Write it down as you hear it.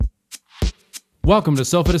Welcome to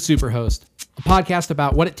Sofa to Superhost, a podcast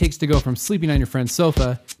about what it takes to go from sleeping on your friend's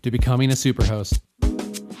sofa to becoming a superhost.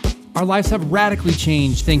 Our lives have radically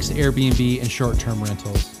changed thanks to Airbnb and short-term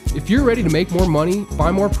rentals. If you're ready to make more money, buy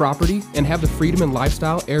more property, and have the freedom and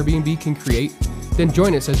lifestyle Airbnb can create, then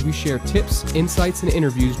join us as we share tips, insights, and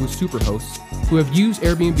interviews with superhosts who have used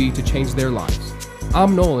Airbnb to change their lives.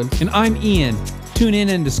 I'm Nolan. And I'm Ian. Tune in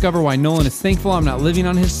and discover why Nolan is thankful I'm not living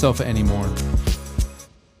on his sofa anymore.